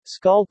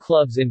Skal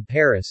clubs in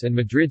Paris and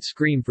Madrid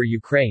scream for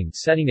Ukraine,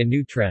 setting a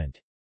new trend.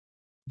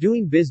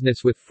 Doing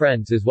business with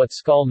friends is what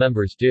Skal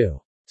members do.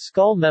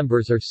 Skal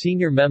members are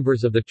senior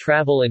members of the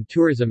travel and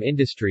tourism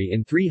industry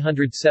in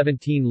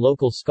 317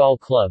 local Skal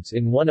clubs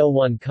in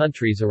 101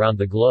 countries around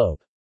the globe.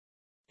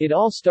 It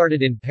all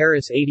started in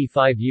Paris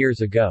 85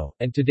 years ago,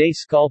 and today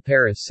Skal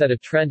Paris set a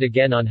trend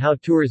again on how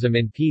tourism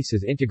in peace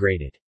is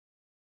integrated.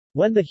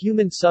 When the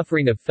human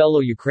suffering of fellow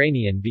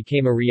Ukrainian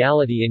became a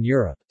reality in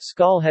Europe,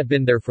 Skal had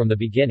been there from the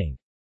beginning.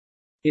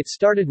 It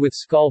started with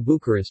Skal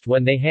Bucharest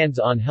when they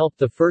hands-on helped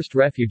the first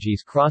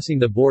refugees crossing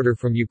the border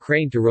from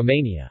Ukraine to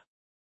Romania.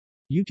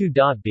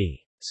 U2.B.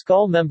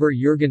 Skal member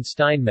Jürgen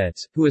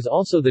Steinmetz, who is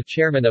also the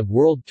chairman of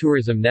World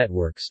Tourism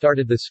Network,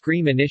 started the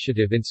Scream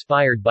initiative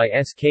inspired by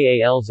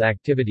SKAL's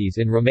activities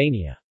in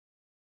Romania.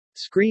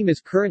 Scream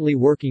is currently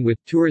working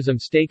with tourism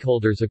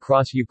stakeholders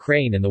across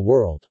Ukraine and the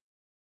world.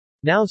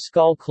 Now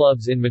Skal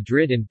clubs in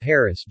Madrid and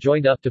Paris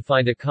joined up to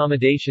find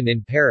accommodation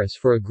in Paris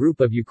for a group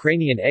of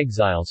Ukrainian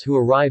exiles who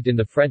arrived in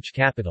the French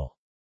capital.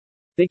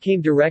 They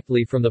came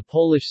directly from the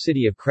Polish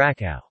city of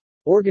Krakow.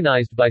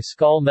 Organized by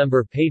Skal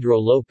member Pedro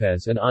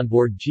Lopez and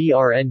onboard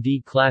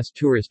GRND-class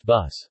tourist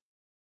bus.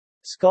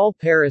 Skal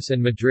Paris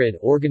and Madrid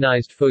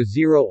organized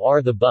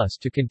Fo0R the bus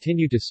to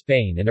continue to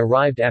Spain and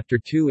arrived after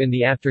 2 in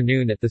the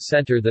afternoon at the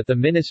center that the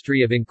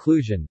Ministry of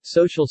Inclusion,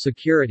 Social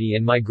Security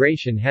and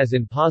Migration has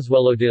in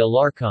Pozuelo de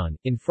Alarcón,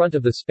 in front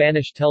of the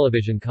Spanish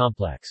television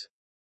complex.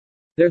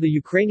 There the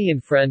Ukrainian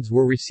friends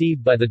were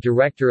received by the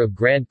Director of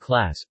Grand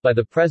Class, by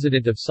the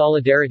President of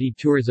Solidarity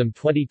Tourism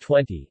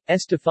 2020,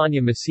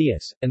 Estefania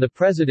Macias, and the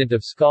President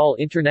of Skal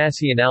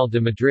Internacional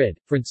de Madrid,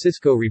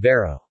 Francisco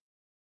Rivero.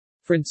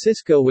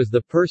 Francisco was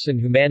the person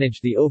who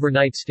managed the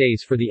overnight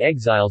stays for the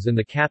exiles in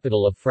the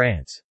capital of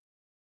France.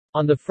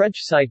 On the French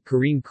side,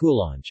 Karine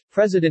Coulange,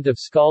 President of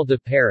Skal de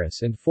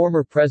Paris and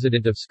former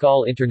President of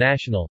Skal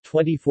International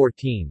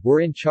 2014,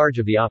 were in charge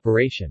of the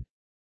operation.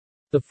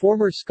 The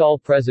former Skal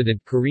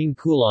president Karine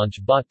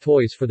Coulange bought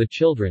toys for the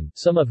children,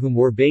 some of whom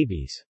were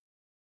babies.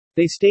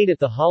 They stayed at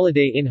the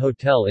Holiday Inn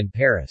Hotel in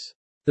Paris.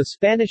 The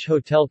Spanish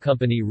hotel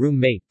company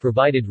Roommate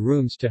provided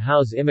rooms to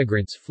house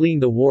immigrants fleeing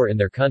the war in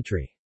their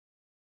country.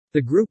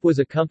 The group was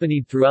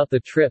accompanied throughout the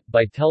trip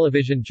by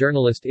television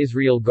journalist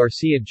Israel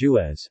Garcia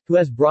Juez, who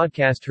has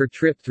broadcast her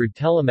trip through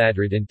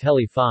Telemadrid and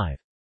Tele5.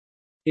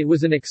 It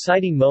was an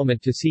exciting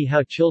moment to see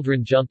how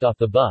children jumped off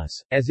the bus,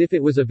 as if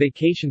it was a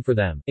vacation for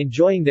them,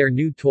 enjoying their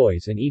new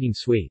toys and eating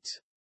sweets.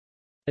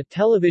 A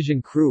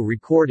television crew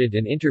recorded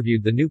and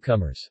interviewed the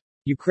newcomers.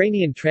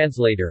 Ukrainian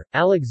translator,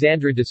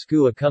 Alexandra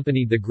Descu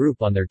accompanied the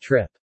group on their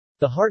trip.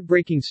 The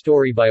heartbreaking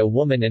story by a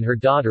woman and her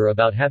daughter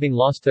about having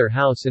lost their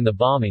house in the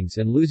bombings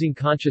and losing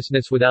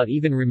consciousness without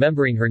even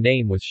remembering her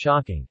name was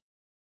shocking.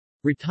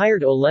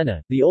 Retired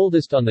Olena, the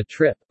oldest on the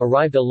trip,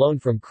 arrived alone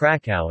from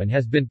Krakow and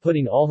has been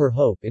putting all her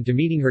hope into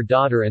meeting her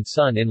daughter and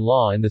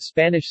son-in-law in the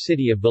Spanish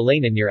city of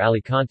Baléna near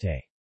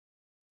Alicante.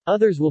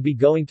 Others will be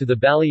going to the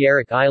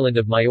Balearic island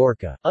of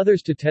Majorca,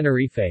 others to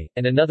Tenerife,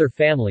 and another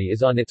family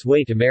is on its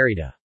way to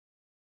Mérida.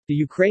 The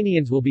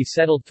Ukrainians will be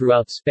settled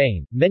throughout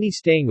Spain, many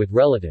staying with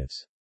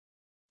relatives.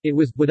 It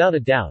was, without a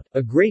doubt,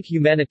 a great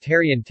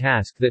humanitarian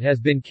task that has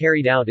been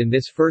carried out in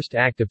this first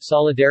act of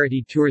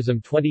Solidarity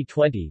Tourism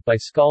 2020 by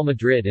Skal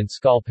Madrid and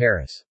Skal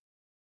Paris.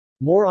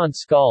 More on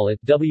Skal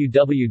at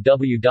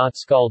www.skal.org.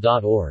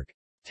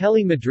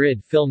 Tele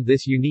Madrid filmed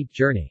this unique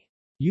journey.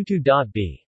 U2.B.